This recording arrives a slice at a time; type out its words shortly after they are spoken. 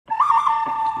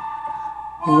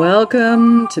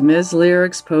Welcome to Ms.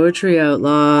 Lyric's Poetry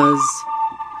Outlaws.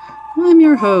 I'm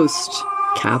your host,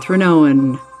 Catherine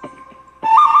Owen.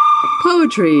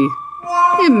 Poetry,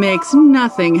 it makes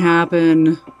nothing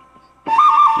happen.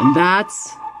 And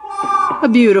that's a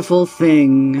beautiful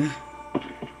thing.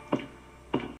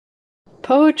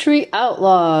 Poetry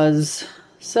Outlaws.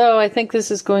 So I think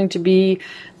this is going to be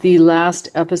the last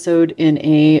episode in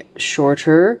a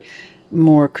shorter,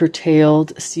 more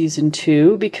curtailed season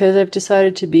 2 because I've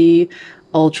decided to be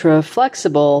ultra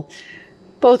flexible,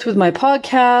 both with my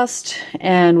podcast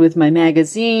and with my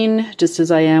magazine, just as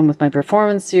I am with my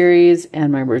performance series and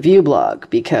my review blog,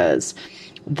 because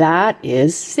that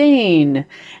is sane.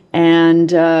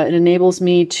 And it enables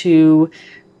me to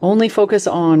only focus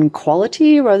on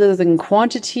quality rather than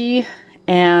quantity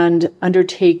and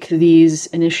undertake these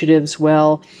initiatives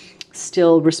while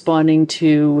still responding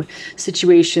to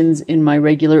situations in my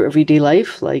regular everyday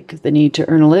life, like the need to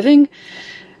earn a living,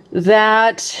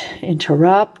 that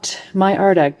interrupt my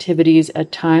art activities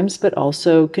at times, but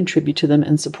also contribute to them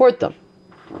and support them.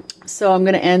 So I'm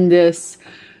going to end this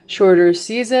shorter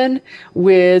season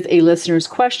with a listener's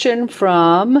question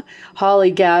from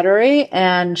Hollay Ghadery,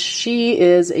 and she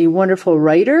is a wonderful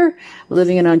writer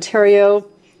living in Ontario.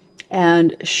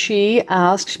 And she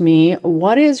asked me,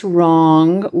 what is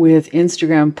wrong with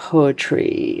Instagram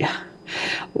poetry?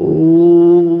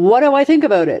 What do I think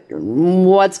about it?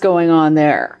 What's going on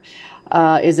there?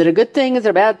 Is it a good thing? Is it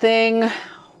a bad thing?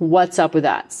 What's up with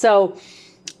that? So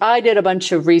I did a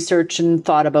bunch of research and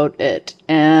thought about it.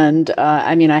 And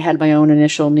I had my own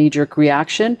initial knee-jerk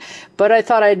reaction, but I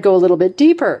thought I'd go a little bit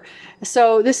deeper.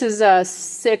 So this is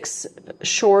 6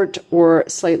 short or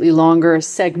slightly longer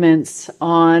segments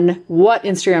on what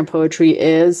Instagram poetry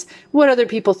is, what other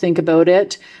people think about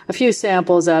it, a few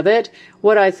samples of it,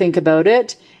 what I think about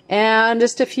it, and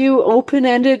just a few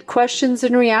open-ended questions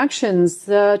and reactions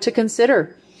to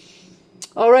consider.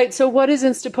 All right, so what is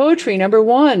Insta poetry? Number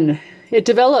 1, it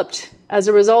developed as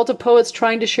a result of poets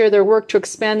trying to share their work to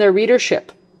expand their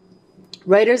readership.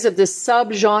 Writers of this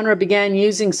subgenre began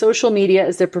using social media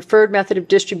as their preferred method of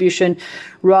distribution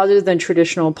rather than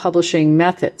traditional publishing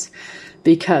methods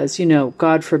because,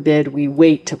 God forbid we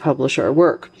wait to publish our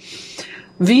work.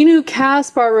 Vinu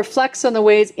Kaspar reflects on the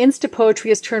ways Insta poetry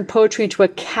has turned poetry into a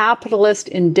capitalist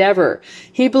endeavor.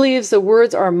 He believes the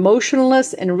words are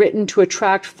motionless and written to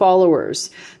attract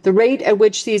followers. The rate at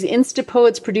which these Insta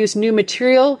poets produce new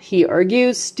material, he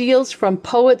argues, steals from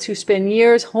poets who spend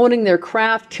years honing their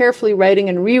craft, carefully writing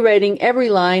and rewriting every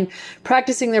line,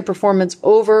 practicing their performance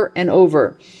over and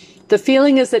over. The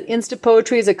feeling is that Insta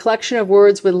poetry is a collection of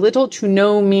words with little to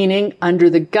no meaning under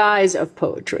the guise of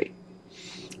poetry.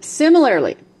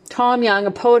 Similarly, Tom Young,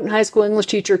 a poet and high school English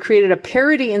teacher, created a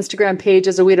parody Instagram page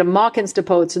as a way to mock Insta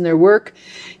poets and their work.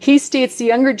 He states the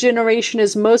younger generation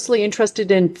is mostly interested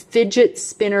in fidget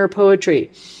spinner poetry.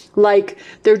 Like,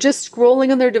 they're just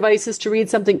scrolling on their devices to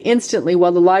read something instantly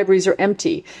while the libraries are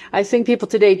empty. I think people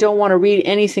today don't want to read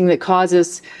anything that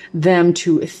causes them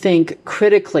to think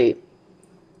critically.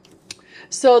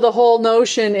 So the whole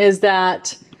notion is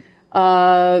that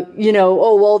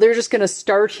they're just going to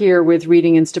start here with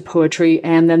reading Insta poetry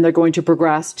and then they're going to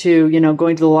progress to,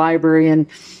 going to the library and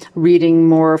reading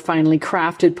more finely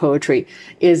crafted poetry.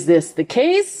 Is this the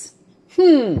case?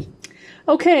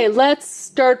 Okay, let's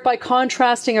start by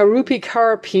contrasting a Rupi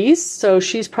Kaur piece. So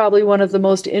she's probably one of the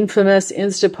most infamous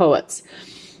Insta poets.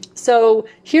 So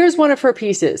here's one of her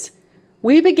pieces.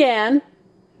 We began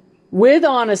with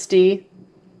honesty.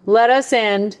 Let us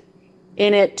end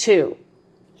in it too.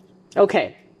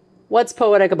 Okay, what's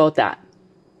poetic about that?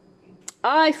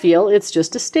 I feel it's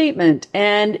just a statement.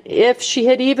 And if she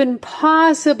had even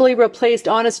possibly replaced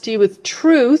honesty with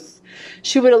truth,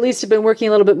 she would at least have been working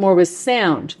a little bit more with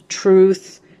sound.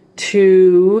 Truth,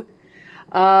 to.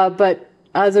 But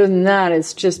other than that,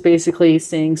 it's just basically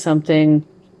saying something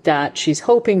that she's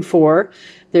hoping for.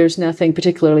 There's nothing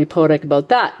particularly poetic about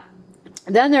that.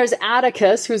 Then there's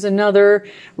Atticus, who's another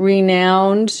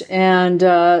renowned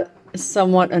and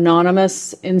somewhat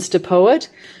anonymous Insta poet.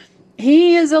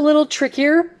 He is a little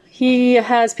trickier. He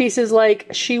has pieces like,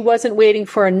 she wasn't waiting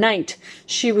for a knight,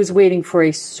 she was waiting for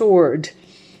a sword.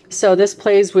 So this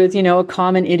plays with, a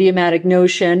common idiomatic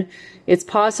notion. It's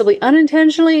possibly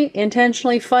unintentionally,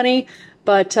 intentionally funny,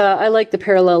 but I like the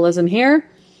parallelism here.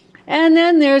 And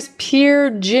then there's Peer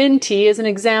Gynt as an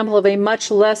example of a much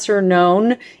lesser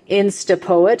known Insta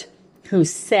poet who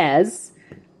says,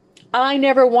 I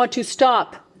never want to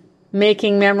stop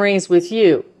making memories with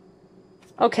you.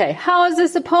 Okay, how is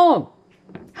this a poem?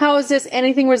 How is this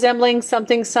anything resembling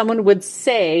something someone would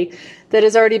say that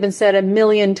has already been said a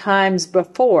million times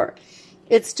before?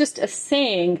 It's just a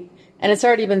saying and it's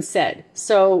already been said.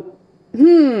 So,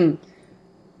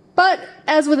 But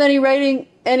as with any writing,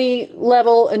 any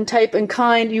level and type and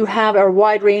kind, you have a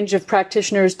wide range of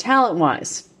practitioners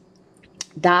talent-wise.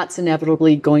 That's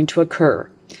inevitably going to occur.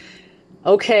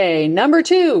 Okay, number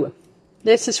 2.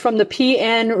 This is from the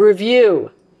PN Review.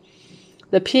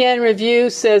 The PN Review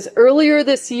says, earlier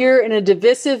this year in a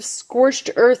divisive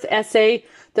Scorched Earth essay,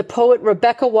 the poet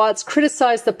Rebecca Watts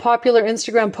criticized the popular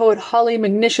Instagram poet Hollay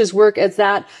Ghadery's work as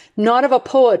that not of a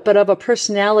poet, but of a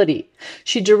personality.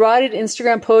 She derided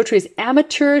Instagram poetry as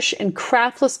amateurish and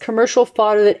craftless commercial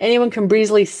fodder that anyone can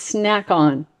breezily snack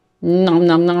on. Nom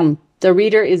nom nom. The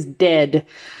reader is dead.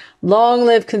 Long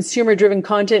live consumer-driven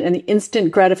content and the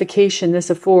instant gratification this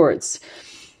affords.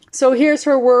 So here's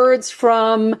her words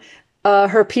from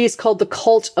her piece called The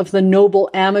Cult of the Noble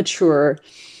Amateur.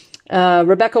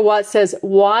 Rebecca Watts says,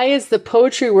 why is the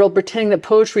poetry world pretending that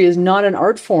poetry is not an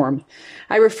art form?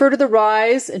 I refer to the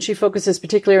rise, and she focuses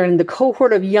particularly on the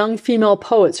cohort of young female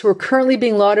poets who are currently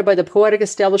being lauded by the poetic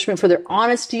establishment for their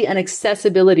honesty and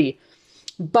accessibility.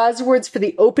 Buzzwords for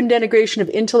the open denigration of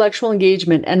intellectual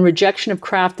engagement and rejection of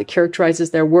craft that characterizes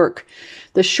their work.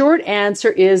 The short answer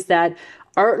is that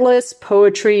artless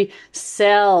poetry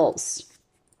sells.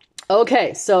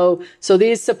 Okay, so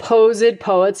these supposed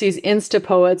poets, these Insta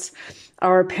poets,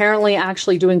 are apparently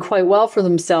actually doing quite well for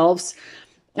themselves.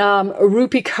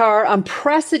 Rupi Kaur,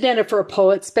 unprecedented for a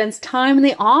poet, spends time in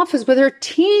the office with her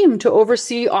team to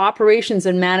oversee operations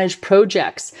and manage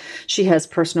projects. She has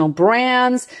personal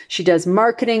brands. She does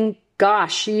marketing.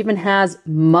 Gosh, she even has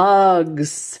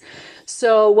mugs.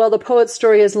 So, well, the poet's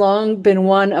story has long been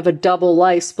one of a double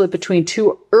life split between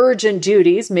two urgent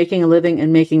duties, making a living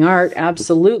and making art.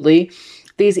 Absolutely.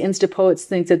 These Insta poets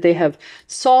think that they have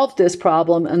solved this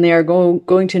problem and they are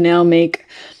going to now make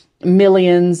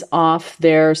millions off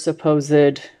their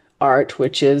supposed art,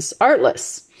 which is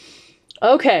artless.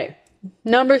 Okay,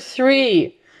 number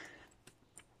 3.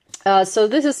 So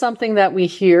this is something that we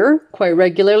hear quite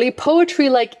regularly. Poetry,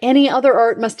 like any other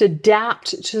art, must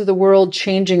adapt to the world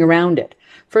changing around it.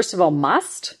 First of all,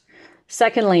 must.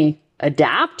 Secondly,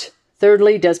 adapt.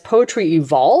 Thirdly, does poetry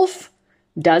evolve?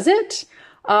 Does it?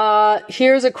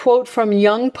 Here's a quote from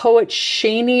young poet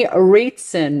Shani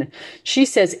Raitson. She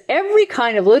says, every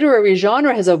kind of literary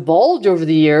genre has evolved over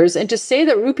the years, and to say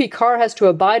that Rupi Kaur has to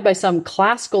abide by some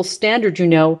classical standard,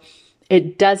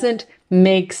 it doesn't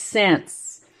make sense.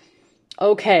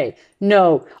 Okay,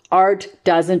 no, art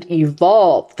doesn't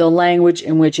evolve. The language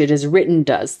in which it is written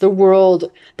does. The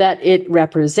world that it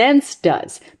represents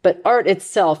does. But art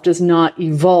itself does not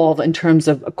evolve in terms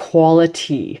of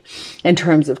quality, in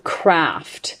terms of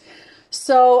craft.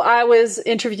 So I was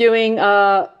interviewing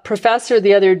a professor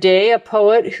the other day, a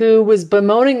poet, who was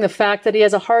bemoaning the fact that he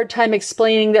has a hard time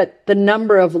explaining that the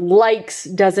number of likes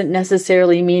doesn't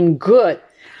necessarily mean good.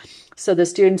 So the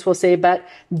students will say, but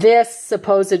this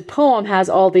supposed poem has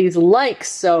all these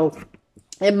likes, so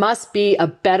it must be a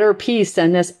better piece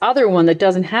than this other one that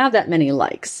doesn't have that many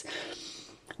likes.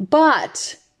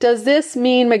 But does this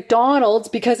mean McDonald's,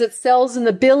 because it sells in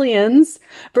the billions,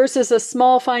 versus a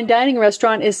small fine dining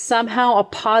restaurant, is somehow a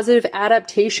positive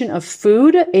adaptation of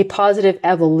food, a positive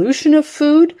evolution of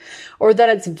food, or that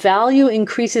its value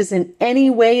increases in any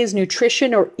way as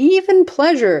nutrition or even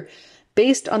pleasure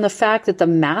based on the fact that the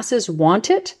masses want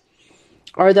it?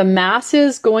 Are the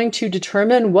masses going to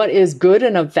determine what is good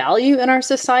and of value in our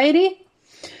society?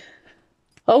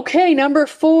 Okay, number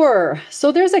 4.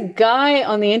 So there's a guy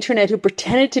on the internet who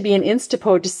pretended to be an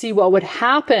Instapoet to see what would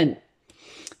happen.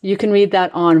 You can read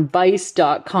that on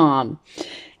Vice.com.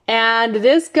 And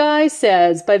this guy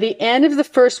says, by the end of the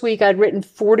first week, I'd written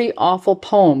 40 awful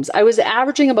poems. I was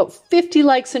averaging about 50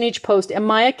 likes on each post, and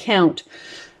my account,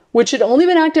 which had only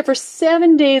been active for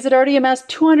 7 days, had already amassed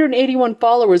 281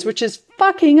 followers, which is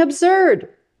fucking absurd.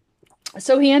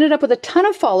 So he ended up with a ton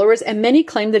of followers, and many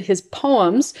claimed that his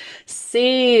poems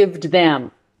saved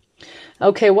them.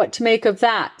 Okay, what to make of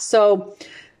that? So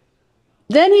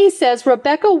then he says,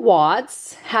 Rebecca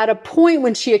Watts had a point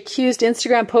when she accused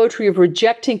Instagram poetry of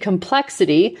rejecting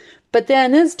complexity, but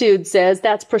then this dude says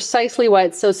that's precisely why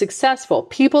it's so successful.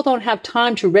 People don't have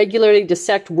time to regularly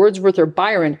dissect Wordsworth or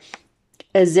Byron,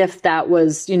 as if that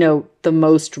was, the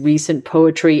most recent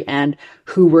poetry and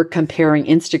who we're comparing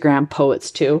Instagram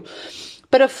poets to.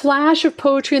 But a flash of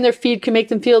poetry in their feed can make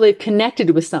them feel they've connected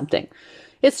with something.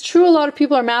 It's true a lot of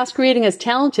people are masquerading as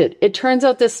talented. It turns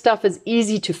out this stuff is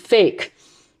easy to fake.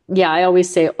 Yeah, I always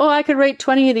say, I could write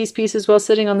 20 of these pieces while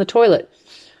sitting on the toilet.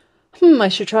 I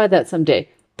should try that someday.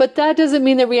 But that doesn't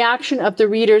mean the reaction of the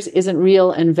readers isn't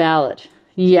real and valid.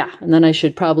 Yeah, and then I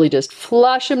should probably just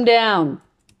flush them down.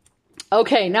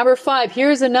 Okay, number 5.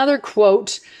 Here's another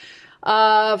quote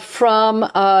from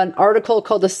an article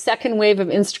called The Second Wave of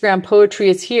Instagram Poetry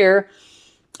is here.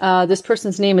 This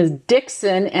person's name is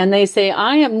Dixon, and they say,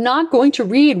 I am not going to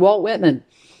read Walt Whitman.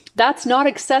 That's not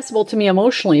accessible to me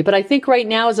emotionally, but I think right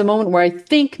now is a moment where I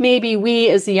think maybe we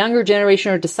as the younger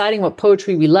generation are deciding what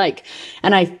poetry we like.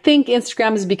 And I think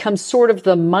Instagram has become sort of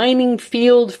the mining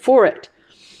field for it.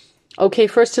 Okay,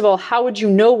 first of all, how would you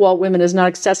know Walt Whitman is not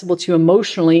accessible to you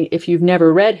emotionally if you've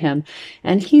never read him?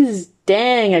 And he's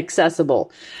dang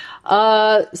accessible.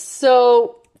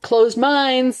 So closed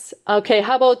minds. Okay,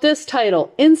 how about this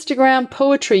title? Instagram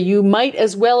poetry. You might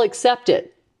as well accept it.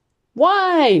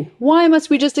 Why? Why must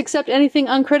we just accept anything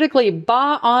uncritically?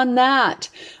 Bah on that.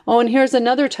 Oh, and here's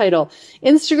another title.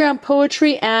 Instagram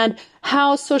poetry and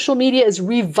how social media is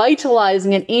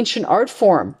revitalizing an ancient art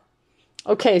form.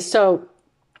 Okay, so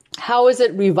how is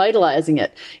it revitalizing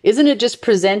it? Isn't it just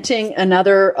presenting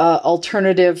another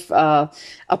alternative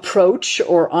approach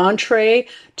or entree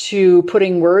to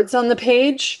putting words on the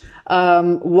page?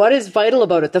 What is vital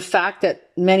about it? The fact that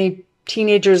many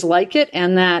teenagers like it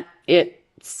and that it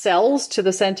sells to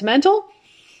the sentimental?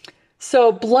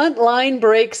 So blunt line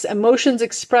breaks, emotions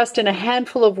expressed in a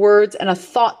handful of words, and a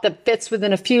thought that fits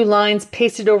within a few lines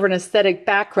pasted over an aesthetic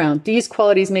background. These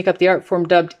qualities make up the art form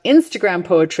dubbed Instagram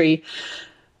poetry.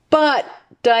 But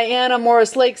Diana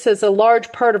Morris Lake says a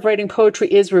large part of writing poetry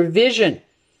is revision.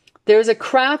 There's a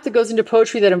craft that goes into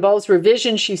poetry that involves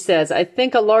revision, she says. I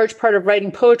think a large part of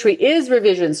writing poetry is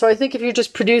revision. So I think if you're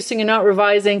just producing and not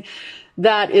revising,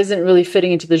 that isn't really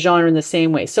fitting into the genre in the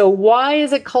same way. So why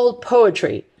is it called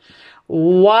poetry?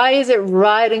 Why is it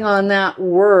riding on that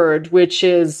word, which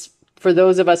is, for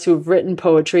those of us who've written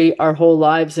poetry our whole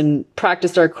lives and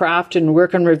practiced our craft and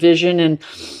work on revision and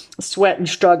sweat and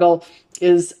struggle,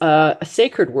 is a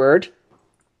sacred word.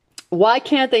 Why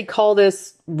can't they call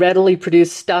this readily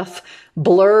produced stuff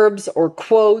blurbs or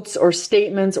quotes or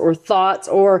statements or thoughts,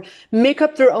 or make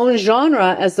up their own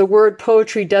genre, as the word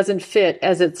poetry doesn't fit,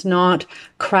 as it's not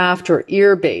craft or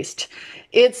ear-based?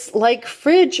 It's like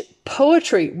fridge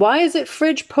poetry. Why is it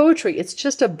fridge poetry? It's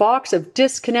just a box of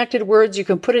disconnected words. You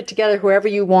can put it together however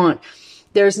you want.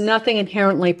 There's nothing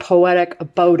inherently poetic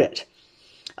about it.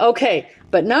 Okay,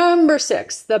 but number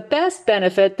 6, the best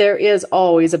benefit. There is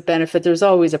always a benefit. There's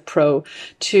always a pro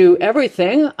to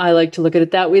everything. I like to look at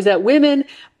it that way, is that women,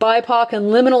 BIPOC, and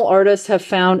liminal artists have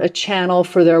found a channel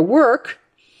for their work.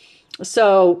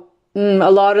 So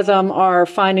a lot of them are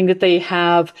finding that they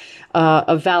have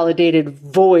a validated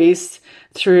voice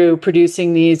through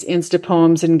producing these Insta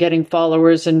poems and getting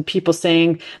followers and people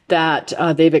saying that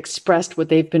they've expressed what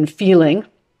they've been feeling.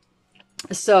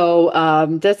 So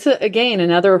that's, again,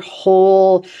 another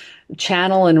whole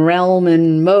channel and realm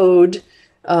and mode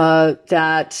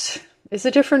that is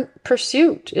a different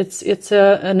pursuit. It's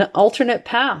an alternate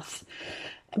path.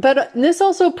 But this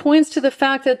also points to the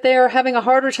fact that they're having a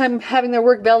harder time having their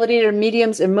work validated in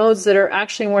mediums and modes that are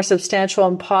actually more substantial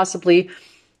and possibly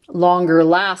longer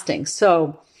lasting.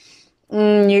 So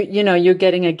you're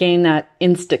getting, again, that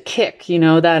insta kick,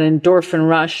 that endorphin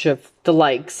rush of the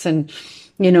likes and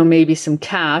maybe some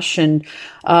cash, and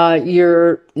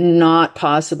you're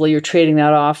trading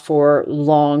that off for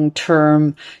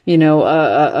long-term,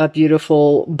 a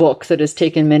beautiful book that has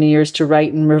taken many years to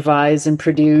write and revise and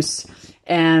produce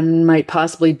and might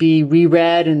possibly be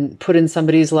reread and put in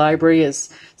somebody's library as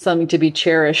something to be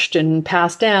cherished and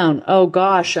passed down. Oh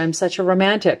gosh, I'm such a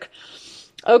romantic.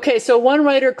 Okay, so one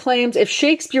writer claims if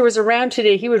Shakespeare was around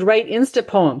today, he would write Insta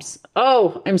poems.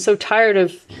 Oh, I'm so tired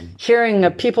of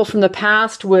hearing people from the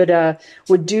past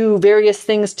would do various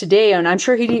things today, and I'm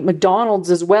sure he'd eat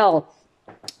McDonald's as well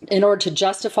in order to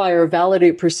justify or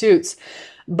validate pursuits.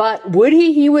 But would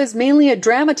he? He was mainly a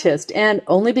dramatist, and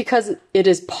only because it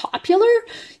is popular,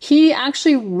 he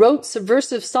actually wrote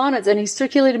subversive sonnets and he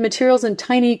circulated materials in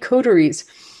tiny coteries.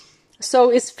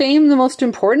 So is fame the most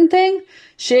important thing?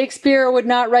 Shakespeare would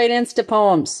not write Insta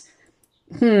poems.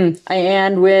 I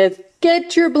end with,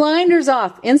 get your blinders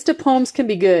off. Insta poems can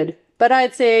be good, but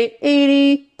I'd say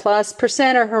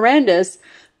 80+% are horrendous.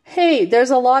 Hey,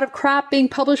 there's a lot of crap being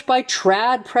published by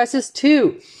trad presses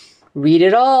too. Read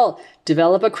it all.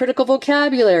 Develop a critical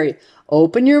vocabulary.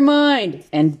 Open your mind.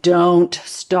 And don't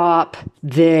stop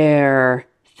there.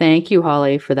 Thank you,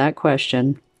 Hollay, for that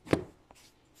question.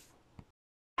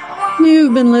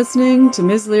 You've been listening to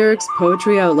Ms. Lyric's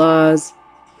Poetry Outlaws.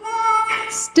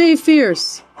 Stay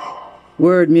fierce,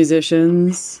 word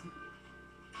musicians.